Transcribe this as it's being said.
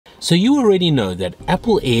So you already know that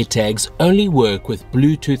Apple AirTags only work with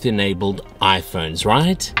Bluetooth enabled iPhones,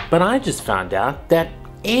 right? But I just found out that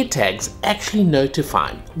AirTags actually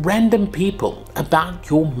notify random people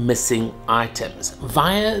about your missing items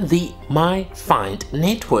via the My Find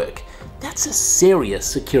network. That's a serious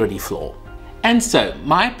security flaw. And so,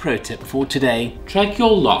 my pro tip for today, track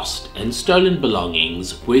your lost and stolen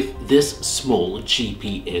belongings with this small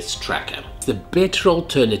GPS tracker. It's the better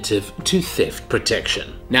alternative to theft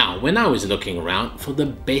protection. Now, when I was looking around for the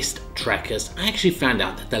best trackers, I actually found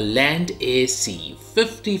out that the LandAirSea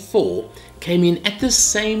 54 came in at the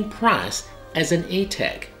same price as an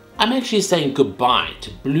AirTag. I'm actually saying goodbye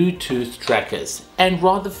to Bluetooth trackers and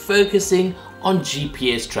rather focusing on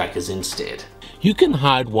GPS trackers instead. You can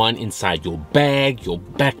hide one inside your bag, your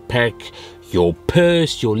backpack, your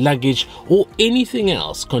purse, your luggage, or anything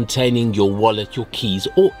else containing your wallet, your keys,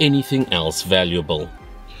 or anything else valuable.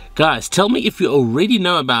 Guys, tell me if you already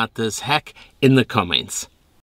know about this hack in the comments.